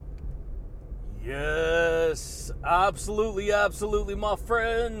Yes, absolutely, my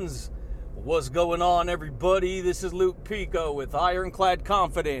friends. What's going on, everybody? This is Luke Pico with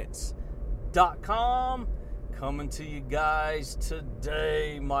IroncladConfidence.com coming to you guys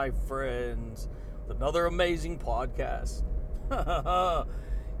today, my friends, with another amazing podcast.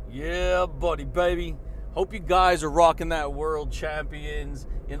 Yeah, buddy, baby. Hope you guys are rocking that world champions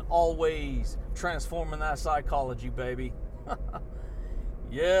in all ways, transforming that psychology, baby.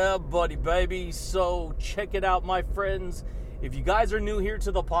 Yeah, buddy, baby. So check it out, my friends. If you guys are new here to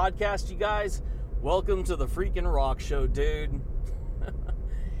the podcast, you guys, welcome to the freaking rock show, dude.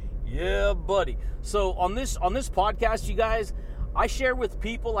 Yeah, buddy. So on this podcast, you guys, I share with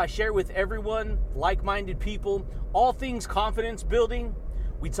people, I share with everyone, like-minded people, all things confidence building.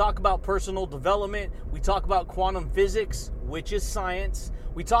 We talk about personal development. We talk about quantum physics, which is science.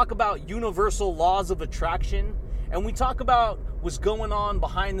 We talk about universal laws of attraction. And we talk about what's going on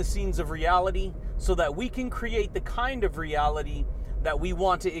behind the scenes of reality so that we can create the kind of reality that we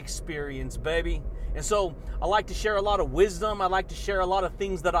want to experience, baby. And so I like to share a lot of wisdom. I like to share a lot of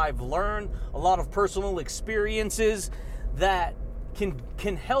things that I've learned, a lot of personal experiences that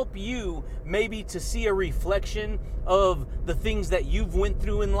can help you maybe to see a reflection of the things that you've went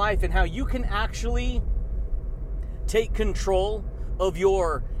through in life and how you can actually take control of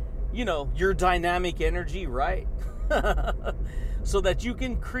your dynamic energy, right? So that you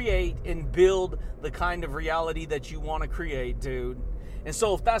can create and build the kind of reality that you want to create, dude. And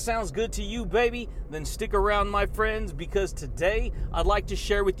so if that sounds good to you, baby, then stick around, my friends, because today I'd like to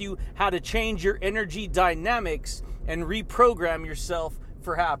share with you how to change your energy dynamics and reprogram yourself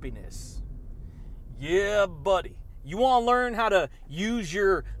for happiness. Yeah, buddy. You want to learn how to use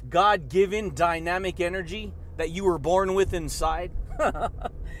your God-given dynamic energy that you were born with inside?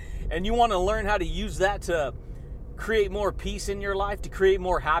 And you want to learn how to use that to create more peace in your life, to create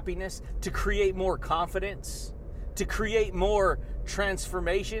more happiness, to create more confidence, to create more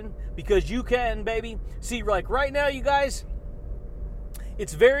transformation, because you can, baby. See, like right now, you guys,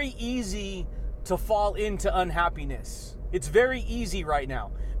 it's very easy to fall into unhappiness. It's very easy right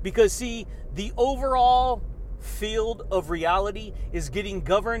now because, see, the overall field of reality is getting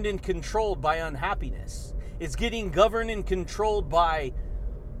governed and controlled by unhappiness. It's getting governed and controlled by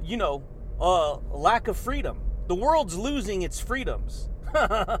lack of freedom. The world's losing its freedoms.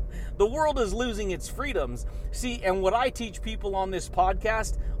 The world is losing its freedoms. See, and what I teach people on this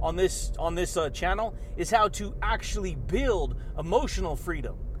podcast, on this channel, is how to actually build emotional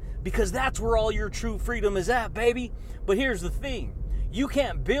freedom, because that's where all your true freedom is at, baby. But here's the thing: you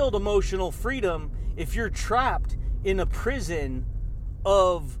can't build emotional freedom if you're trapped in a prison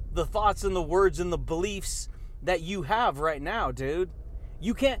of the thoughts and the words and the beliefs that you have right now, dude.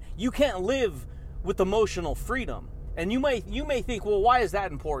 You can't live with emotional freedom. And you may think, well, why is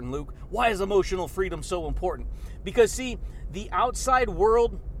that important, Luke? Why is emotional freedom so important? Because, see, the outside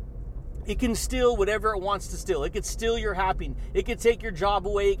world, it can steal whatever it wants to steal. It could steal your happiness. It could take your job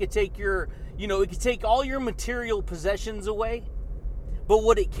away. It could take it could take all your material possessions away. But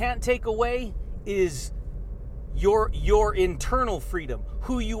what it can't take away is your internal freedom,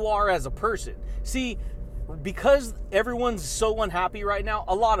 who you are as a person. See, because everyone's so unhappy right now,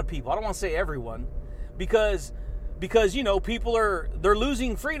 a lot of people, I don't want to say everyone, because people they're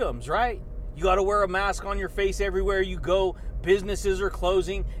losing freedoms, right? You got to wear a mask on your face everywhere you go. Businesses are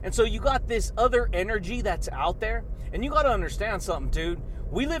closing. And so you got this other energy that's out there. And you got to understand something, dude.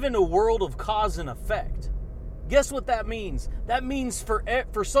 We live in a world of cause and effect. Guess what that means? That means for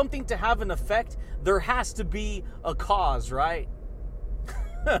something to have an effect, there has to be a cause, right?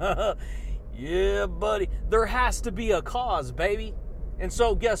 Yeah, buddy. There has to be a cause, baby. And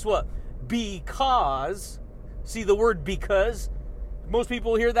so guess what? Because, see the word because, most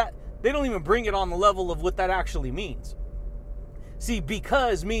people hear that, they don't even bring it on the level of what that actually means. See,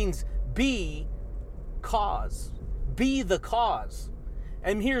 because means be cause. Be the cause.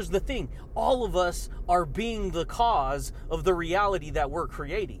 And here's the thing. All of us are being the cause of the reality that we're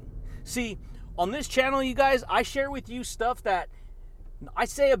creating. See, on this channel, you guys, I share with you stuff that I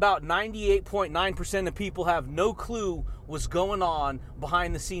say about 98.9% of people have no clue what's going on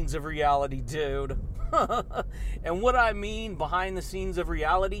behind the scenes of reality, dude. And what I mean behind the scenes of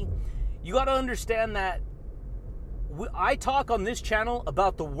reality, you got to understand that I talk on this channel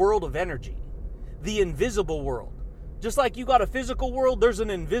about the world of energy, the invisible world. Just like you got a physical world, there's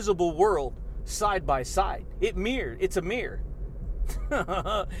an invisible world side by side. It's a mirror.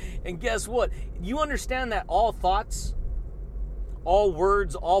 And guess what? You understand that all thoughts, all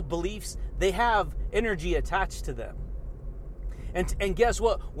words, all beliefs, they have energy attached to them. And guess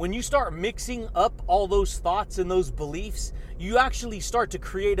what? When you start mixing up all those thoughts and those beliefs, you actually start to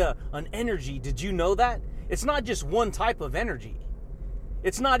create an energy. Did you know that? It's not just one type of energy.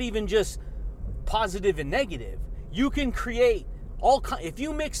 It's not even just positive and negative. You can create if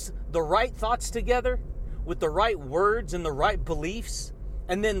you mix the right thoughts together with the right words and the right beliefs,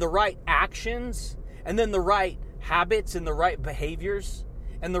 and then the right actions, and then the right habits and the right behaviors,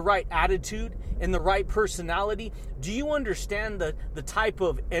 and the right attitude and the right personality. Do you understand the type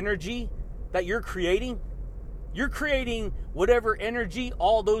of energy that you're creating? You're creating whatever energy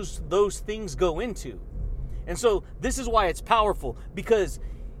all those things go into. And so this is why it's powerful, because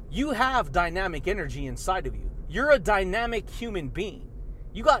you have dynamic energy inside of you. You're a dynamic human being.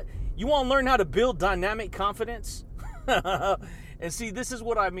 You want to learn how to build dynamic confidence? And see, this is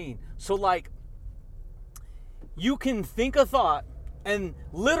what I mean. So like, you can think a thought and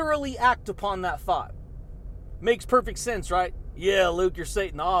literally act upon that thought. Makes perfect sense, right? Yeah, Luke, you're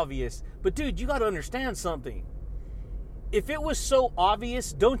stating the obvious. But dude, you got to understand something. If it was so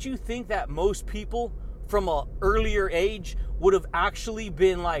obvious, don't you think that most people from an earlier age would have actually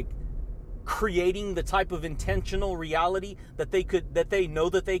been like creating the type of intentional reality that they know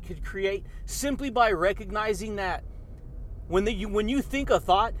that they could create, simply by recognizing that when you think a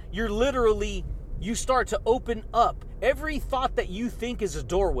thought, you start to open up. Every thought that you think is a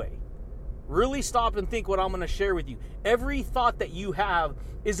doorway. Really stop and think what I'm going to share with you. Every thought that you have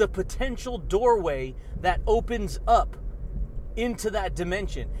is a potential doorway that opens up into that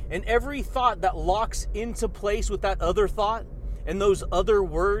dimension. And every thought that locks into place with that other thought and those other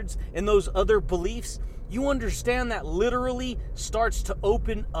words and those other beliefs, you understand that literally starts to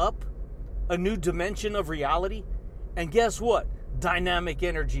open up a new dimension of reality. And guess what? Dynamic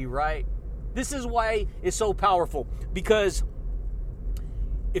energy, right? This is why it's so powerful, because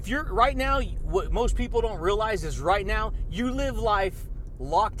if you're right now, what most people don't realize is right now you live life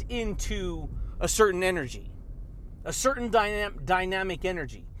locked into a certain energy, a certain dynamic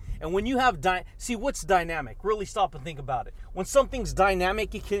energy. And when you have see what's dynamic, really stop and think about it. When something's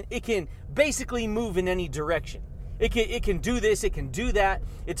dynamic, it can basically move in any direction. It can do this, it can do that.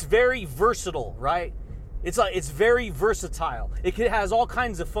 It's very versatile, right? It's very versatile. It has all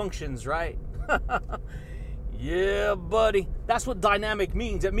kinds of functions, right? Yeah, buddy. That's what dynamic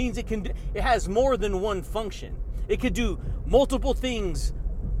means. It means it has more than one function. It could do multiple things,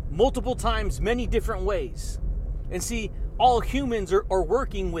 multiple times, many different ways. And see, all humans are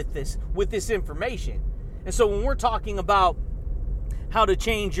working with this information. And so when we're talking about how to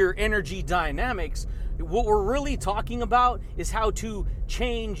change your energy dynamics, what we're really talking about is how to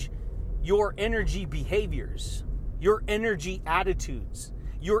change your energy behaviors, your energy attitudes,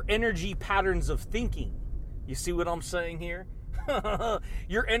 your energy patterns of thinking. You see what I'm saying here?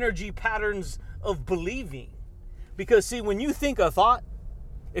 Your energy patterns of believing. Because see, when you think a thought,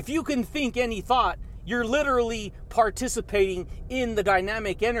 if you can think any thought, you're literally participating in the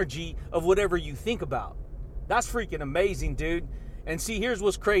dynamic energy of whatever you think about. That's freaking amazing, dude. And see, here's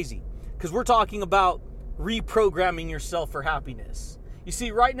what's crazy. Because we're talking about reprogramming yourself for happiness. You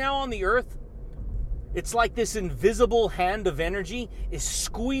see, right now on the earth, it's like this invisible hand of energy is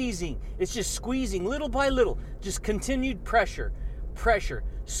squeezing. It's just squeezing little by little. Just continued pressure.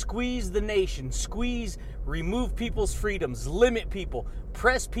 Squeeze the nation. Remove people's freedoms. Limit people.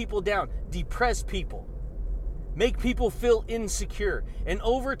 Press people down. Depress people. Make people feel insecure. And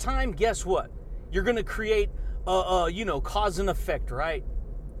over time, guess what? You're going to create cause and effect, right?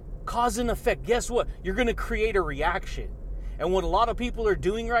 Cause and effect. Guess what? You're going to create a reaction. And what a lot of people are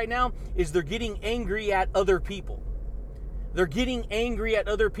doing right now is they're getting angry at other people. They're getting angry at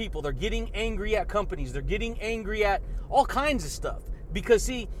other people. They're getting angry at companies. They're getting angry at all kinds of stuff. Because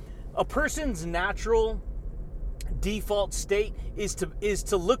see, a person's natural default state is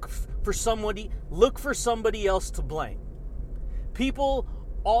to look for somebody else to blame. People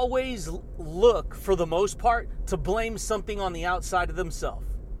always look, for the most part, to blame something on the outside of themselves.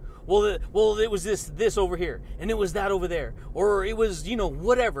 Well, it was this over here, and it was that over there, or it was,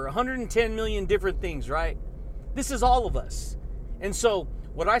 whatever, 110 million different things, right? This is all of us. And so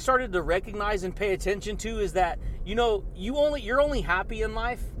what I started to recognize and pay attention to is that, you're only happy in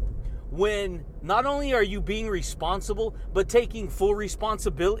life when not only are you being responsible, but taking full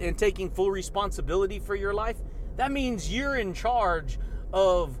responsibility for your life. That means you're in charge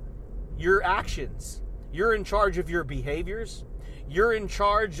of your actions. You're in charge of your behaviors. You're in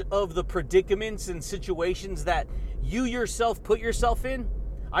charge of the predicaments and situations that you yourself put yourself in.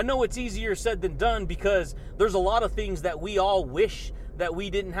 I know it's easier said than done, because there's a lot of things that we all wish that we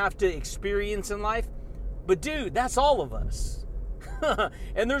didn't have to experience in life. But dude, that's all of us.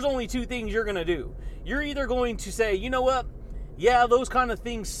 And there's only two things you're going to do. You're either going to say, you know what? yeah, those kind of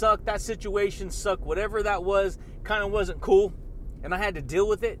things suck. That situation sucked. Whatever that was, kind of wasn't cool. And I had to deal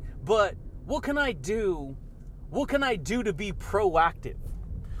with it. But what can I do? What can I do to be proactive?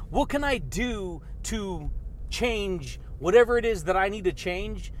 What can I do to change whatever it is that I need to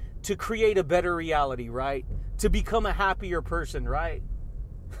change to create a better reality, right? To become a happier person, right?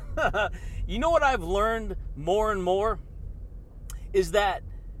 You know what I've learned more and more is that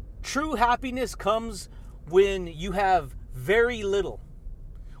true happiness comes when you have very little.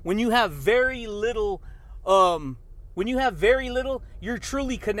 When you have very little, you're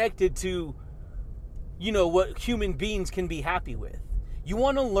truly connected to, what human beings can be happy with. You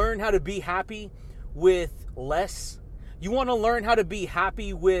want to learn how to be happy with less. You want to learn how to be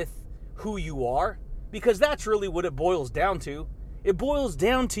happy with who you are, because that's really what it boils down to. It boils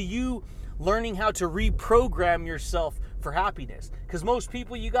down to you learning how to reprogram yourself for happiness. Because most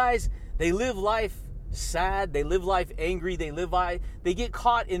people, you guys, they live life sad, they live life angry, they get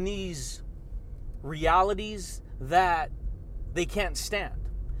caught in these realities that they can't stand.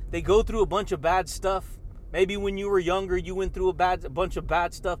 They go through a bunch of bad stuff. Maybe when you were younger, you went through a bunch of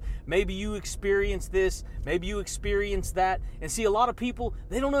bad stuff. Maybe you experienced this. Maybe you experienced that. And see, a lot of people,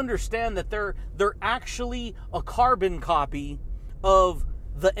 they don't understand that they're actually a carbon copy of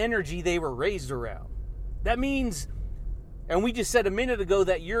the energy they were raised around. That means, and we just said a minute ago,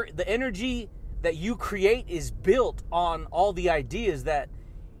 that the energy that you create is built on all the ideas that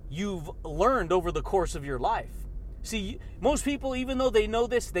you've learned over the course of your life. See, most people, even though they know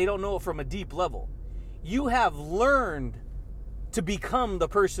this, they don't know it from a deep level. You have learned to become the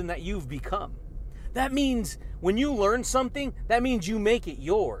person that you've become. That means when you learn something, that means you make it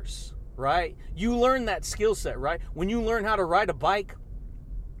yours, right? You learn that skill set, right? When you learn how to ride a bike,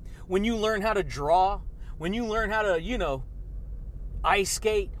 when you learn how to draw, when you learn how to, ice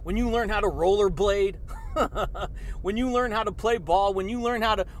skate, when you learn how to rollerblade, when you learn how to play ball, when you learn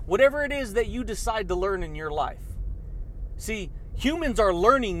how to, whatever it is that you decide to learn in your life. See, humans are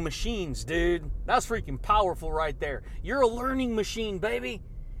learning machines, dude. That's freaking powerful right there. You're a learning machine, baby.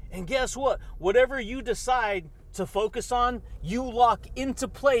 And guess what? Whatever you decide to focus on, you lock into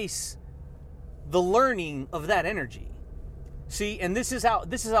place the learning of that energy. See, and this is how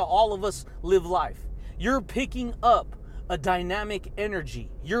all of us live life. You're picking up a dynamic energy.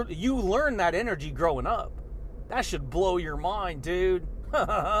 You learn that energy growing up. That should blow your mind, dude.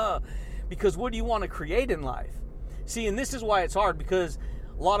 Because what do you want to create in life? See, and this is why it's hard, because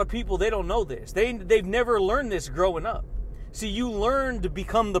a lot of people, they don't know this. They've never learned this growing up. See, you learn to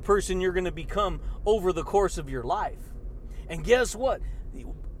become the person you're going to become over the course of your life. And guess what?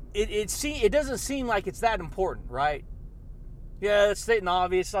 It doesn't seem like it's that important, right? Yeah, it's stating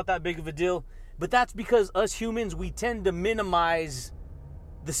obvious. It's not that big of a deal. But that's because us humans, we tend to minimize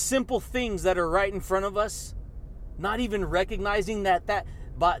the simple things that are right in front of us, not even recognizing that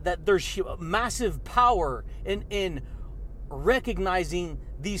there's massive power in recognizing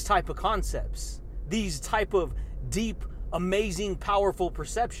these type of concepts, these type of deep, amazing, powerful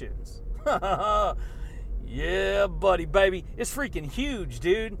perceptions. Yeah, buddy, baby. It's freaking huge,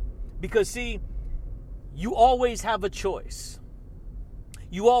 dude. Because, see, you always have a choice.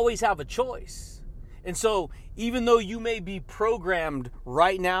 You always have a choice. And so, even though you may be programmed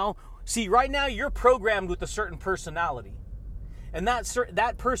right now, see, right now you're programmed with a certain personality. And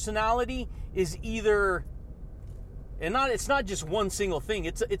that personality is either, it's not just one single thing.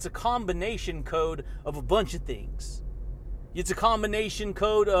 It's a combination code of a bunch of things. It's a combination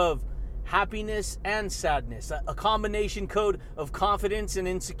code of happiness and sadness, a combination code of confidence and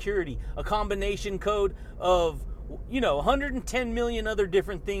insecurity, a combination code of 110 million other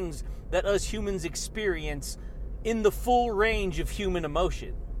different things that us humans experience in the full range of human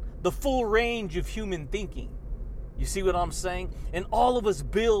emotion, the full range of human thinking. You see what I'm saying? And all of us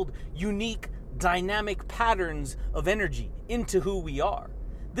build unique, dynamic patterns of energy into who we are.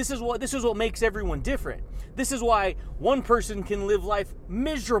 This is what makes everyone different. This is why one person can live life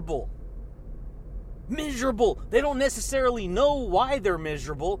miserable. They don't necessarily know why they're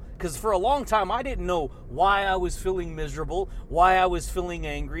miserable, because for a long time I didn't know why I was feeling miserable, why I was feeling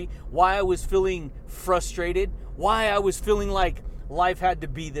angry, why I was feeling frustrated, why I was feeling like life had to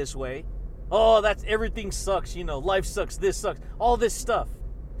be this way. Oh, everything sucks, life sucks, this sucks, all this stuff.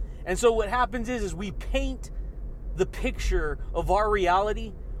 And so what happens is we paint the picture of our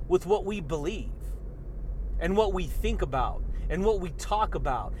reality with what we believe and what we think about and what we talk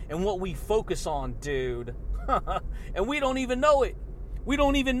about and what we focus on, dude. And we don't even know it. We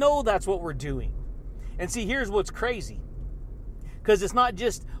don't even know that's what we're doing. And see, here's what's crazy. Because it's not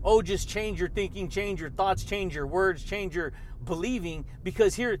just change your thinking, change your thoughts, change your words, change your believing.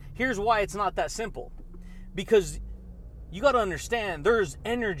 Because here's why it's not that simple. Because you got to understand there's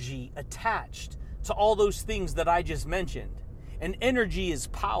energy attached to all those things that I just mentioned. And energy is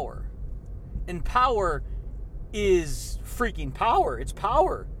power. And power is freaking power. It's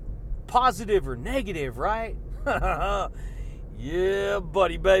power. Positive or negative, right? Yeah,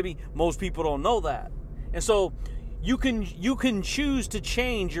 buddy, baby. Most people don't know that. And so you can choose to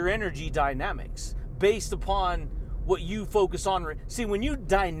change your energy dynamics based upon what you focus on. See, when you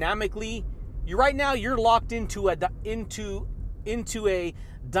dynamically, you're locked into a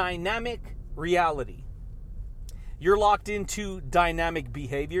dynamic reality. You're locked into dynamic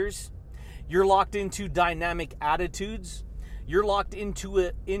behaviors. You're locked into dynamic attitudes. You're locked into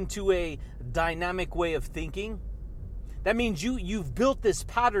a dynamic way of thinking. That means you've built this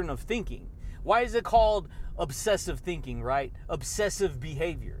pattern of thinking. Why is it called obsessive thinking, right? Obsessive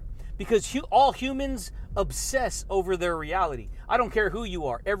behavior. Because all humans obsess over their reality. I don't care who you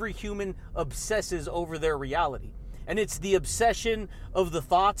are. Every human obsesses over their reality. And it's the obsession of the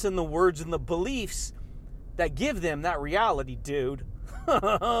thoughts and the words and the beliefs that give them that reality, dude.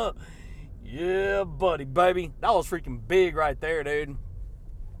 Yeah, buddy, baby. That was freaking big right there, dude.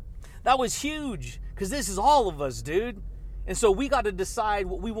 That was huge. Because this is all of us, dude. And so we got to decide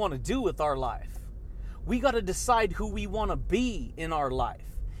what we want to do with our life. We got to decide who we want to be in our life.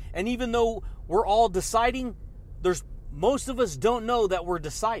 And even though we're all deciding, most of us don't know that we're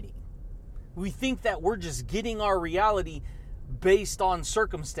deciding. We think that we're just getting our reality based on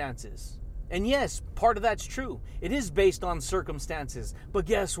circumstances. And yes, part of that's true. It is based on circumstances. But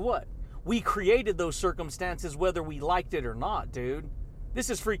guess what? We created those circumstances whether we liked it or not, dude. This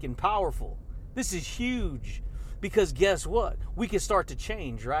is freaking powerful. This is huge. Because guess what? We can start to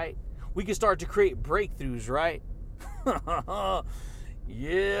change, right? We can start to create breakthroughs, right?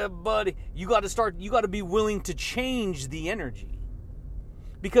 Yeah, buddy. You got to be willing to change the energy.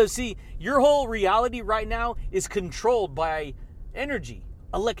 Because see, your whole reality right now is controlled by energy,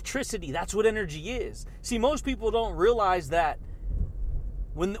 electricity. That's what energy is. See, most people don't realize that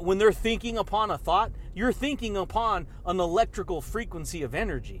when they're thinking upon a thought, you're thinking upon an electrical frequency of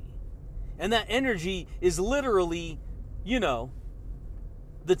energy. And that energy is literally,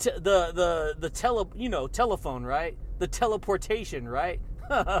 telephone, right? The teleportation, right?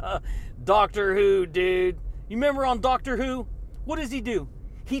 Doctor Who, dude. You remember on Doctor Who? What does he do?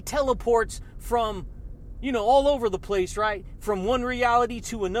 He teleports from, all over the place, right? From one reality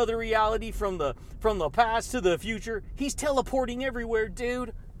to another reality, from the past to the future. He's teleporting everywhere,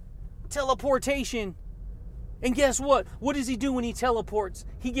 dude. Teleportation. And guess what? What does he do when he teleports?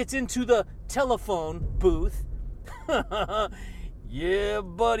 He gets into the telephone booth. Yeah,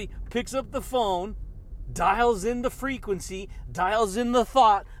 buddy. Picks up the phone, dials in the frequency, dials in the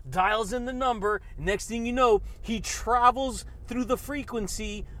thought, dials in the number. Next thing you know, he travels through the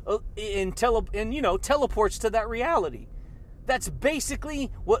frequency and teleports to that reality. That's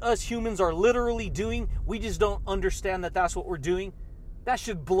basically what us humans are literally doing. We just don't understand that that's what we're doing. That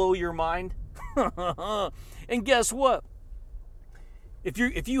should blow your mind. And guess what?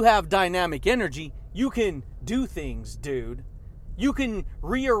 If you have dynamic energy, you can do things, dude. You can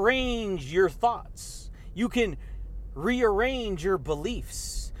rearrange your thoughts. You can rearrange your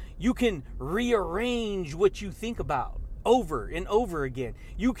beliefs. You can rearrange what you think about over and over again.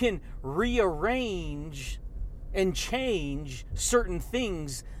 You can rearrange and change certain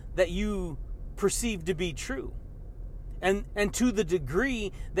things that you perceive to be true. And to the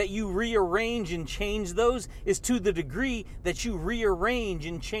degree that you rearrange and change those is to the degree that you rearrange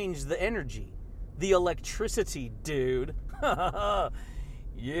and change the energy. The electricity, dude.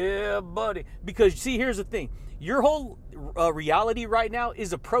 Yeah, buddy. Because, see, here's the thing. Your whole reality right now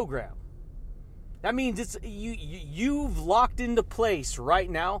is a program. That means you've locked into place right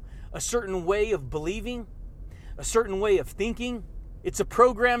now a certain way of believing, a certain way of thinking. It's a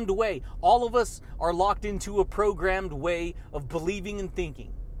programmed way. All of us are locked into a programmed way of believing and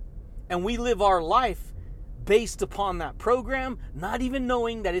thinking. And we live our life based upon that program, not even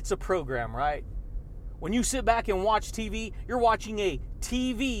knowing that it's a program, right? When you sit back and watch TV, you're watching a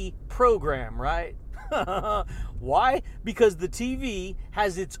TV program, right? Why? Because the TV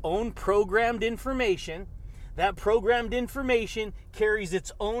has its own programmed information. That programmed information carries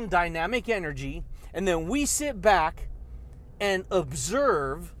its own dynamic energy. And then we sit back and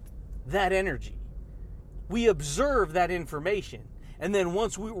observe that energy. We observe that information. And then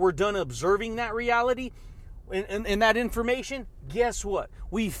once we're done observing that reality and that information, guess what?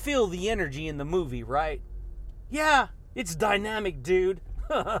 We feel the energy in the movie, right? Yeah, it's dynamic, dude.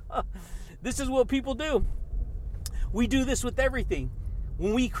 This is what people do. We do this with everything.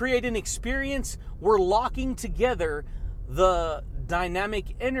 When we create an experience, we're locking together the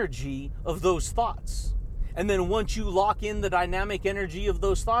dynamic energy of those thoughts. And then once you lock in the dynamic energy of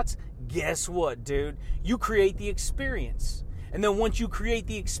those thoughts, guess what, dude? You create the experience. And then once you create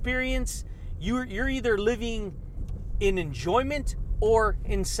the experience, you're either living in enjoyment or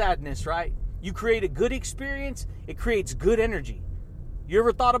in sadness, right? You create a good experience, it creates good energy. You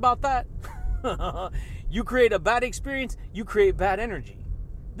ever thought about that? You create a bad experience, you create bad energy.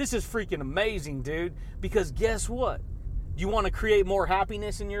 This is freaking amazing, dude, because guess what? You want to create more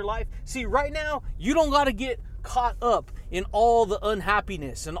happiness in your life? See, right now, you don't got to get caught up in all the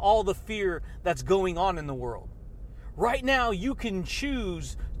unhappiness and all the fear that's going on in the world. Right now, you can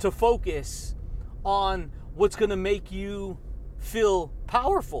choose to focus on what's going to make you feel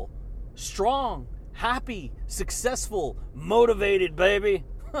powerful, strong, happy, successful, motivated, baby.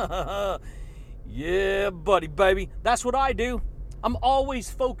 Yeah, buddy, baby. That's what I do. I'm always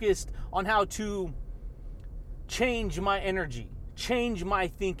focused on how to change my energy, change my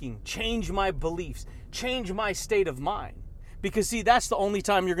thinking, change my beliefs, change my state of mind. Because see, that's the only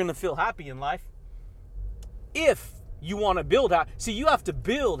time you're going to feel happy in life. If you want to build see, you have to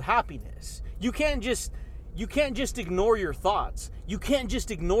build happiness. You can't just ignore your thoughts. You can't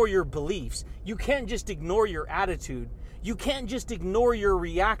just ignore your beliefs. You can't just ignore your attitude. You can't just ignore your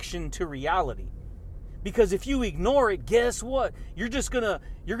reaction to reality. Because if you ignore it, guess what? It's gonna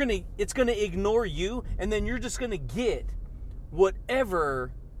ignore you, and then you're just gonna get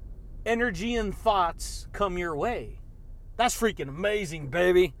whatever energy and thoughts come your way. That's freaking amazing,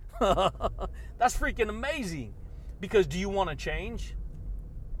 baby. That's freaking amazing. Because do you want to change?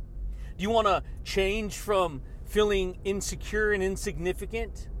 Do you want to change from feeling insecure and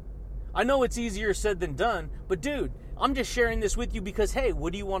insignificant? I know it's easier said than done, but dude, I'm just sharing this with you because, hey,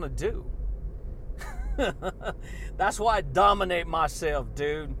 what do you want to do? That's why I dominate myself,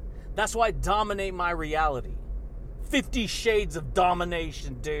 dude. That's why I dominate my reality. 50 Shades of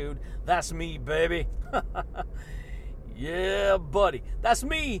Domination, dude. That's me, baby. Yeah, buddy. That's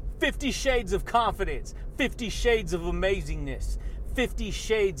me. 50 Shades of Confidence. 50 Shades of Amazingness. 50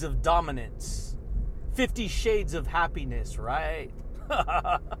 Shades of Dominance. 50 Shades of Happiness, right?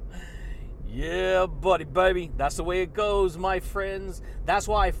 Yeah, buddy, baby. That's the way it goes, my friends. That's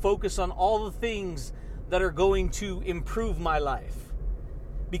why I focus on all the things that are going to improve my life.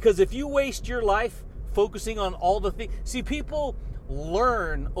 Because if you waste your life focusing on all the things... See, people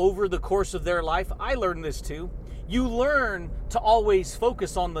learn over the course of their life. I learned this too. You learn to always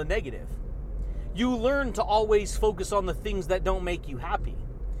focus on the negative. You learn to always focus on the things that don't make you happy.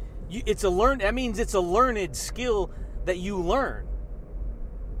 That means it's a learned skill that you learn.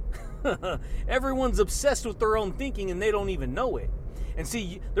 Everyone's obsessed with their own thinking and they don't even know it. And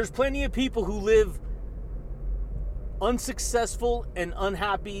see, there's plenty of people who live unsuccessful and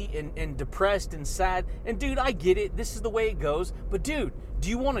unhappy and depressed and sad. And dude, I get it. This is the way it goes. But dude, do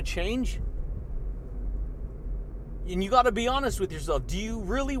you want to change? And you got to be honest with yourself. Do you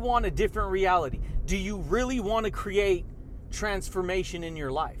really want a different reality? Do you really want to create transformation in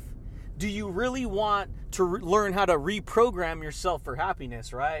your life? Do you really want to learn how to reprogram yourself for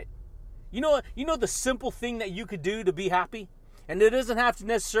happiness, right? You know the simple thing that you could do to be happy? And it doesn't have to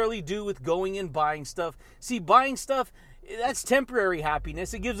necessarily do with going and buying stuff. See, buying stuff, that's temporary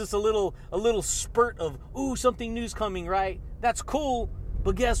happiness. It gives us a little spurt of, ooh, something new's coming, right? That's cool.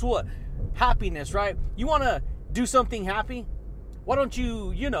 But guess what? Happiness, right? You want to do something happy? Why don't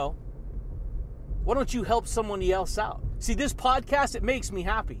you help somebody else out? See, this podcast, it makes me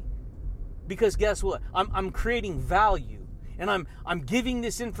happy. Because guess what? I'm creating value. And I'm giving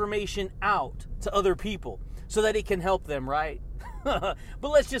this information out to other people so that it can help them, right? But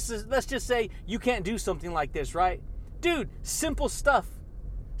let's just say you can't do something like this, right? Dude, simple stuff.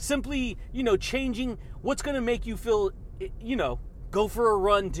 Simply, changing what's going to make you feel, go for a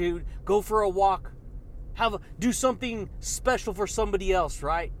run, dude. Go for a walk. Do something special for somebody else,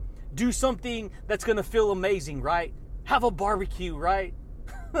 right? Do something that's going to feel amazing, right? Have a barbecue, right?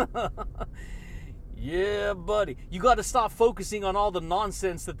 Yeah, buddy. You got to stop focusing on all the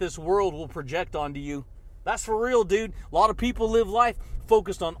nonsense that this world will project onto you. That's for real, dude. A lot of people live life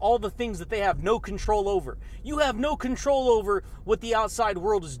focused on all the things that they have no control over. You have no control over what the outside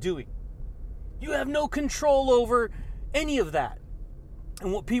world is doing. You have no control over any of that.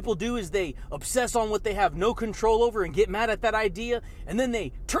 And what people do is they obsess on what they have no control over and get mad at that idea, and then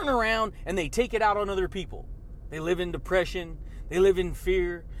they turn around and they take it out on other people. They live in depression. They live in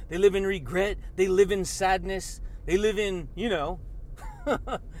fear. They live in regret. They live in sadness. They live in,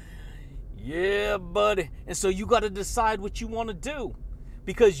 Yeah, buddy. And so you got to decide what you want to do.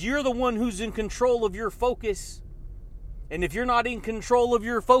 Because you're the one who's in control of your focus. And if you're not in control of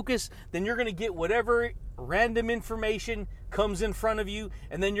your focus, then you're going to get whatever random information comes in front of you.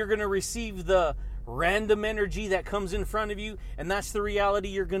 And then you're going to receive the random energy that comes in front of you, and that's the reality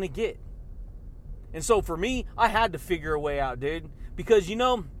you're going to get. And so for me, I had to figure a way out, dude. Because,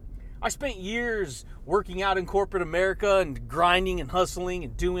 I spent years working out in corporate America and grinding and hustling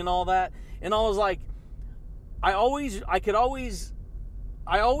and doing all that. And I was like, I always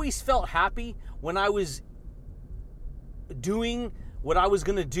felt happy when I was doing what I was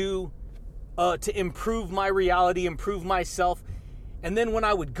going to do to improve my reality, improve myself. And then when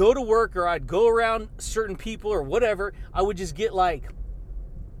I would go to work or I'd go around certain people or whatever, I would just get like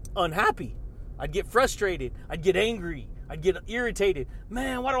unhappy. I'd get frustrated. I'd get angry. I'd get irritated.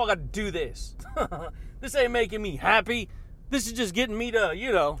 Man, why do I got to do this? This ain't making me happy. This is just getting me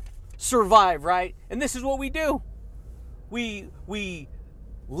to, survive, right? And this is what we do. We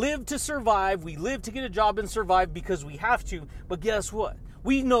live to survive. We live to get a job and survive because we have to. But guess what?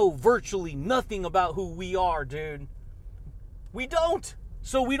 We know virtually nothing about who we are, dude. We don't.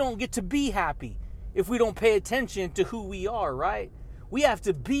 So we don't get to be happy if we don't pay attention to who we are, right? We have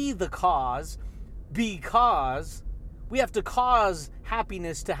to be the cause because we have to cause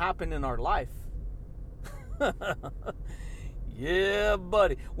happiness to happen in our life. Yeah,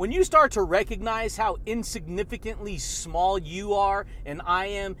 buddy. When you start to recognize how insignificantly small you are and I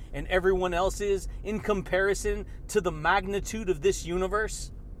am and everyone else is in comparison to the magnitude of this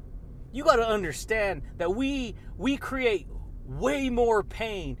universe, you got to understand that we create way more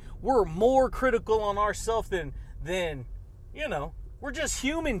pain. We're more critical on ourselves than we're just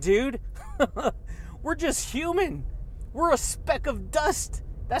human, dude. We're just human. We're a speck of dust.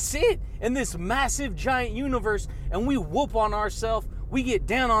 That's it. In this massive, giant universe, and we whoop on ourselves. We get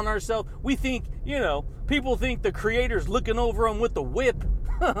down on ourselves. We think, people think the creator's looking over them with the whip.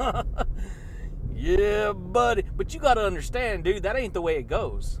 Yeah, buddy. But you got to understand, dude, that ain't the way it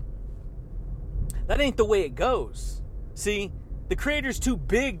goes. That ain't the way it goes. See, the creator's too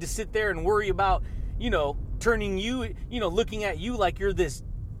big to sit there and worry about, turning you, looking at you like you're this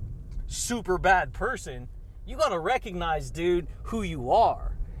super bad person. You got to recognize, dude, who you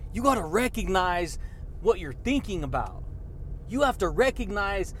are. You got to recognize what you're thinking about. You have to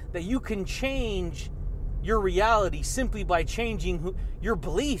recognize that you can change your reality simply by changing your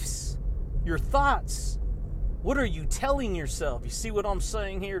beliefs, your thoughts. What are you telling yourself? You see what I'm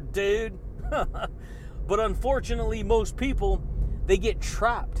saying here, dude? But unfortunately, most people, they get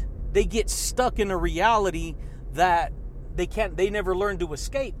trapped. They get stuck in a reality that they never learn to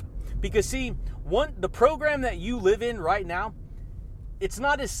escape. Because see, the program that you live in right now, it's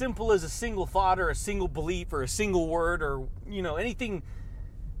not as simple as a single thought or a single belief or a single word or, anything.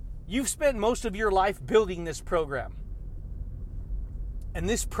 You've spent most of your life building this program. And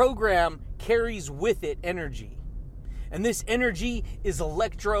this program carries with it energy. And this energy is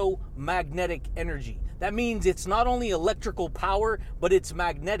electromagnetic energy. That means it's not only electrical power, but it's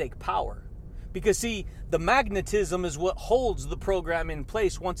magnetic power. Because see, the magnetism is what holds the program in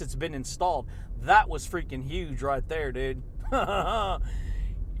place once it's been installed. That was freaking huge right there, dude.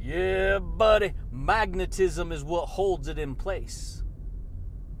 Yeah, buddy. Magnetism is what holds it in place.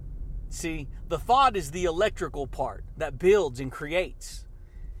 See, the thought is the electrical part that builds and creates.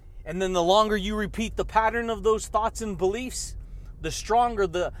 And then the longer you repeat the pattern of those thoughts and beliefs, the stronger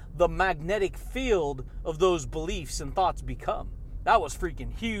the magnetic field of those beliefs and thoughts become. That was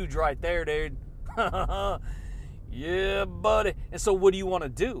freaking huge right there, dude. Yeah, buddy. And so what do you want to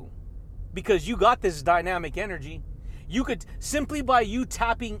do? Because you got this dynamic energy. You could, simply by you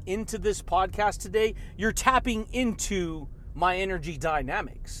tapping into this podcast today, you're tapping into my energy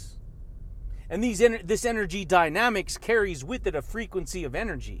dynamics. And this energy dynamics carries with it a frequency of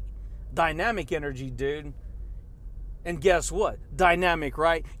energy. Dynamic energy, dude. And guess what? Dynamic,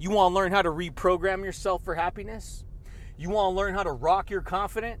 right? You want to learn how to reprogram yourself for happiness? You want to learn how to rock your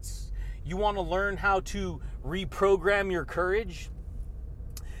confidence? You want to learn how to reprogram your courage?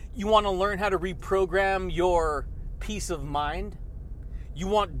 You want to learn how to reprogram your peace of mind?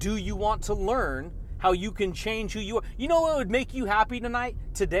 Do you want to learn how you can change who you are? You know what would make you happy tonight,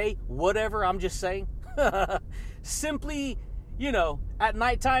 today, whatever, I'm just saying? Simply, at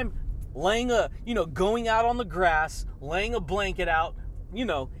nighttime, going out on the grass, laying a blanket out,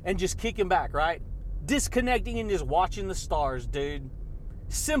 and just kicking back, right? Disconnecting and just watching the stars, dude.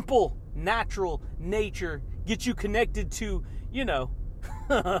 Simple, natural nature gets you connected to,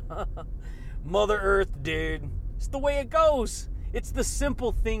 Mother Earth, dude. It's the way it goes. It's the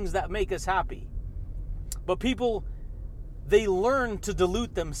simple things that make us happy. But people, they learn to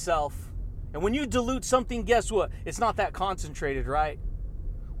dilute themselves. And when you dilute something, guess what? It's not that concentrated, right?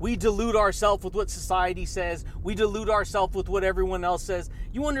 We dilute ourselves with what society says. We dilute ourselves with what everyone else says.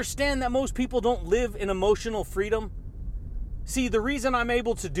 You understand that most people don't live in emotional freedom? See, the reason I'm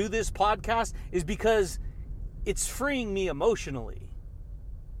able to do this podcast is because it's freeing me emotionally.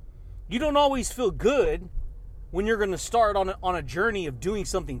 You don't always feel good when you're going to start on a journey of doing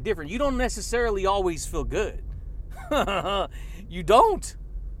something different. You don't necessarily always feel good. You don't.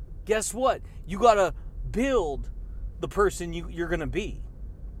 Guess what? You got to build the person you're going to be.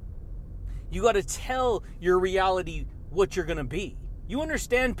 You got to tell your reality what you're going to be. You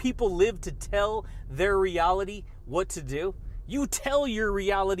understand people live to tell their reality what to do? You tell your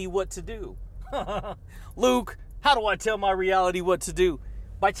reality what to do. Luke, how do I tell my reality what to do?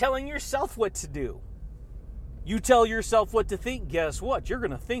 By telling yourself what to do. You tell yourself what to think, guess what? You're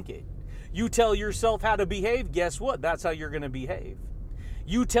going to think it. You tell yourself how to behave, guess what? That's how you're going to behave.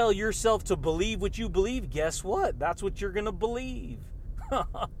 You tell yourself to believe what you believe, guess what? That's what you're going to believe.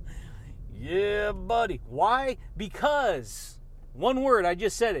 Yeah, buddy. Why? Because, one word, I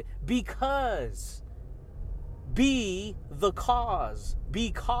just said it, because. Be the cause.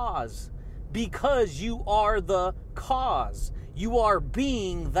 Because you are the cause. You are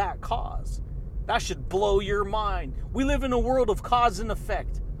being that cause. That should blow your mind. We live in a world of cause and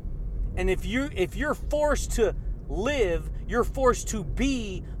effect. And if you're forced to live, you're forced to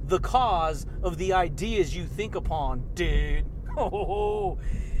be the cause of the ideas you think upon, dude. Oh,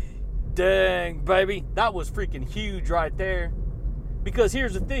 dang, baby. That was freaking huge right there. Because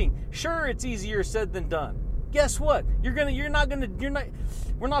here's the thing. Sure, it's easier said than done. Guess what? We're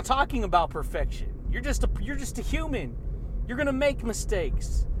not talking about perfection. You're just a human. You're going to make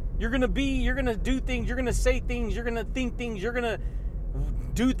mistakes. You're going to do things, you're going to say things, you're going to think things, you're going to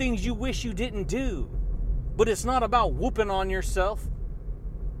do things you wish you didn't do. But it's not about whooping on yourself.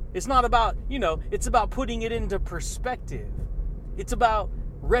 It's not about, it's about putting it into perspective. It's about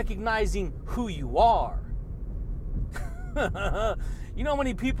recognizing who you are. You know how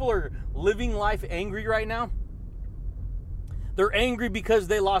many people are living life angry right now? They're angry because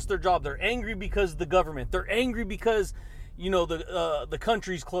they lost their job. They're angry because of the government. They're angry because, the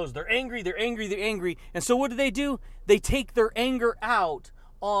country's closed. They're angry. And so what do? They take their anger out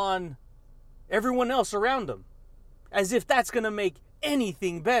on everyone else around them, as if that's going to make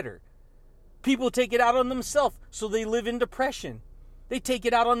anything better. People take it out on themselves, so they live in depression. They take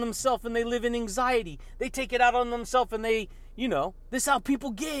it out on themselves and they live in anxiety. They take it out on themselves and they, this is how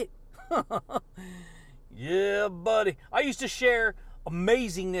people get. Yeah, buddy. I used to share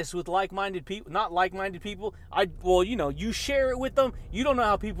amazingness with like-minded people, not like-minded people. You share it with them. You don't know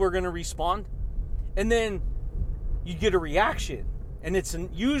how people are going to respond. And then you get a reaction. And it's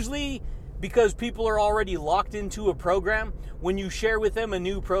usually because people are already locked into a program. When you share with them a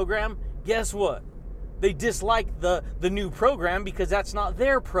new program, guess what? They dislike the new program because that's not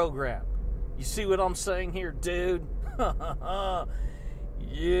their program. You see what I'm saying here, dude?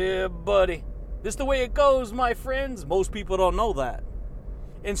 Yeah, buddy. This is the way it goes, my friends. Most people don't know that.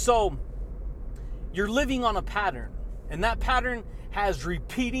 And so, you're living on a pattern. And that pattern has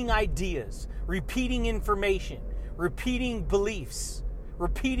repeating ideas, repeating information, repeating beliefs,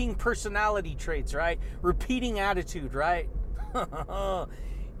 repeating personality traits, right? Repeating attitude, right?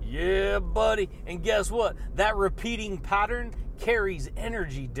 Yeah, buddy. And guess what? That repeating pattern carries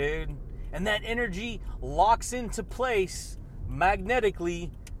energy, dude. And that energy locks into place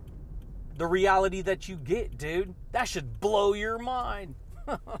magnetically the reality that you get, dude. That should blow your mind.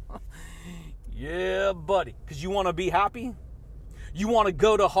 Yeah, buddy. Because you want to be happy? You want to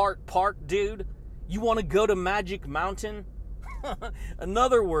go to Hart Park, dude? You want to go to Magic Mountain? In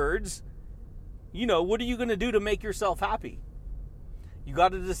other words, what are you going to do to make yourself happy? You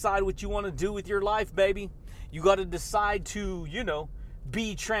got to decide what you want to do with your life, baby. You got to decide to,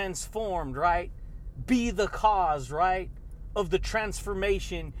 be transformed, right? Be the cause, right? Of the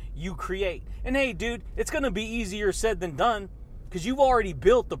transformation you create. And hey, dude, it's going to be easier said than done because you've already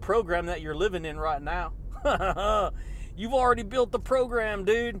built the program that you're living in right now. You've already built the program,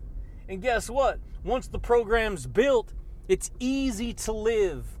 dude. And guess what? Once the program's built, it's easy to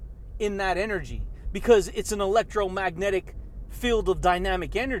live in that energy because it's an electromagnetic field of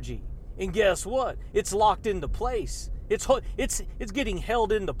dynamic energy. And guess what? It's locked into place. It's getting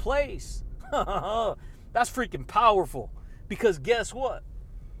held into place. That's freaking powerful. Because guess what?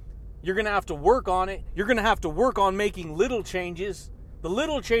 You're going to have to work on it. You're going to have to work on making little changes. The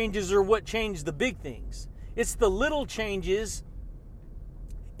little changes are what change the big things. It's the little changes.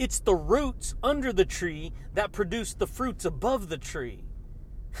 It's the roots under the tree that produce the fruits above the tree.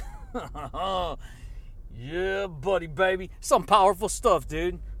 Yeah, buddy, baby. Some powerful stuff,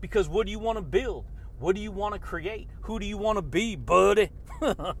 dude. Because what do you want to build? What do you want to create? Who do you want to be, buddy?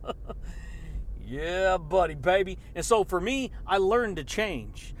 Yeah, buddy, baby. And so for me, I learned to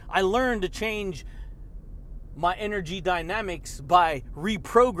change. I learned to change my energy dynamics by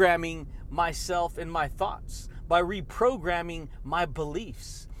reprogramming myself and my thoughts, by reprogramming my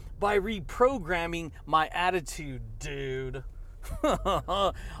beliefs, by reprogramming my attitude, dude.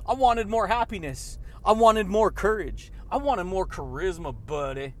 I wanted more happiness. I wanted more courage. I wanted more charisma,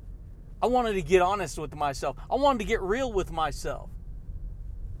 buddy. I wanted to get honest with myself. I wanted to get real with myself.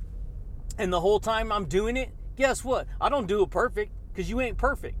 And the whole time I'm doing it, guess what? I don't do it perfect, because you ain't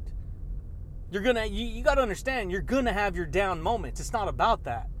perfect. You got to understand, you're going to have your down moments. It's not about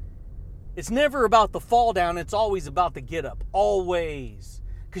that. It's never about the fall down. It's always about the get up. Always.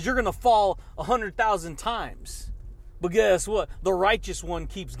 Because you're going to fall 100,000 times. But guess what? The righteous one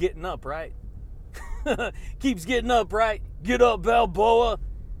keeps getting up, right? Keeps getting up, right? Get up, Balboa.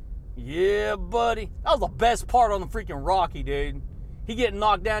 Yeah, buddy. That was the best part on the freaking Rocky, dude. He getting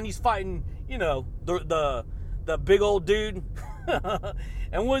knocked down. He's fighting, the big old dude.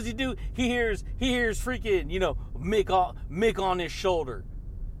 And what does he do? He hears freaking, Mick on his shoulder.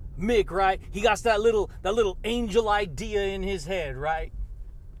 Mick, right? He got that little angel idea in his head, right?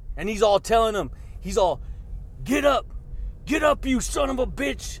 And he's all telling him, get up, you son of a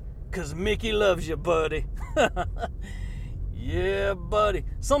bitch, 'cause Mickey loves you, buddy. Yeah, buddy.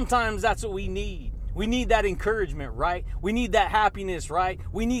 Sometimes that's what we need. We need that encouragement, right? We need that happiness, right?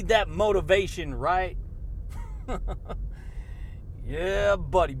 We need that motivation, right? Yeah,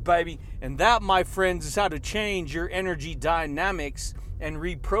 buddy, baby. And that, my friends, is how to change your energy dynamics and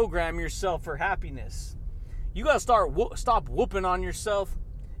reprogram yourself for happiness. You got to stop whooping on yourself.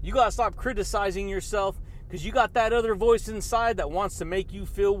 You got to stop criticizing yourself, because you got that other voice inside that wants to make you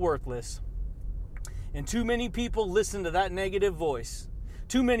feel worthless. And too many people listen to that negative voice.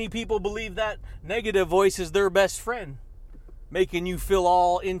 Too many people believe that negative voice is their best friend, making you feel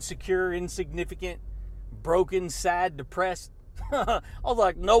all insecure, insignificant, broken, sad, depressed. I was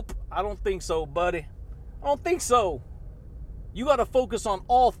like, nope, I don't think so, buddy. I don't think so. You got to focus on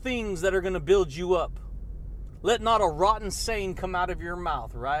all things that are going to build you up. Let not a rotten saying come out of your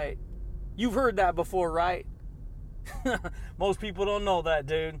mouth, right? You've heard that before, right? Most people don't know that,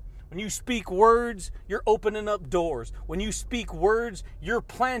 dude. When you speak words, you're opening up doors. When you speak words, you're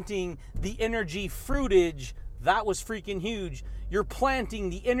planting the energy fruitage. That was freaking huge. You're planting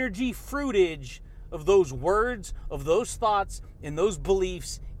the energy fruitage of those words, of those thoughts, and those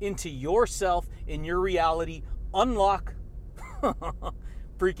beliefs into yourself, in your reality. Unlock.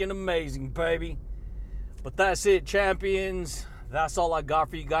 Freaking amazing, baby. But that's it, champions. That's all I got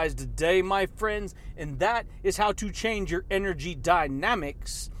for you guys today, my friends. And that is how to change your energy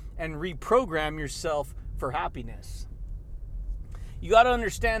dynamics and reprogram yourself for happiness. You got to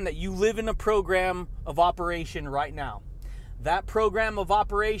understand that you live in a program of operation right now. That program of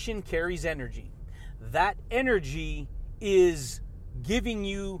operation carries energy. That energy is giving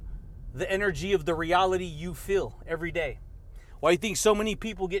you the energy of the reality you feel every day. Why do you think so many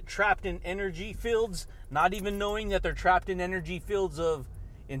people get trapped in energy fields, not even knowing that they're trapped in energy fields of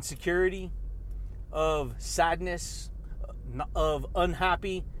insecurity, of sadness, of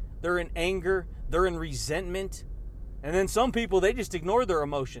unhappy? They're in anger, they're in resentment. And then some people, they just ignore their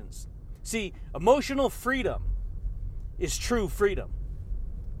emotions. See, emotional freedom is true freedom.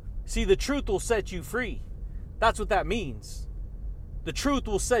 See, the truth will set you free. That's what that means. The truth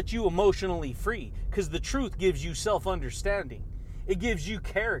will set you emotionally free, because the truth gives you self-understanding. It gives you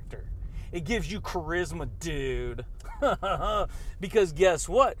character. It gives you charisma, dude. Because guess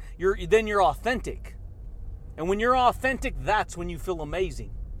what? You're authentic. And when you're authentic, that's when you feel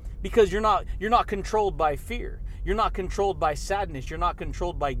amazing. Because you're not controlled by fear. You're not controlled by sadness. You're not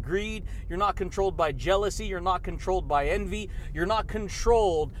controlled by greed. You're not controlled by jealousy. You're not controlled by envy. You're not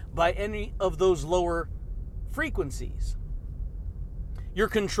controlled by any of those lower frequencies. You're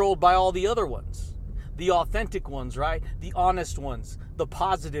controlled by all the other ones. The authentic ones, right? The honest ones. The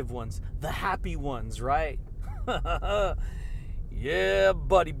positive ones. The happy ones, right? Yeah,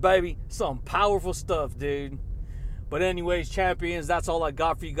 buddy, baby. Some powerful stuff, dude. But anyways, champions, that's all I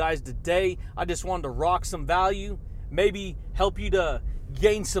got for you guys today. I just wanted to rock some value. Maybe help you to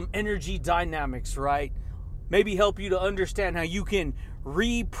gain some energy dynamics, right? Maybe help you to understand how you can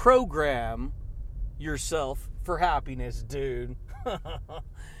reprogram yourself for happiness, dude.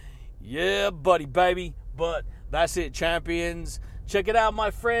 Yeah, buddy, baby. But that's it, champions. Check it out, my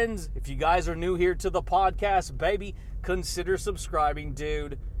friends. If you guys are new here to the podcast, baby, consider subscribing,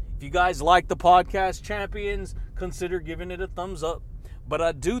 dude. If you guys like the podcast, champions, consider giving it a thumbs up. But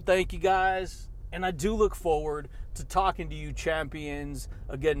I do thank you guys, and I do look forward to talking to you, champions,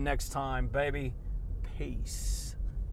 again next time, baby. Peace.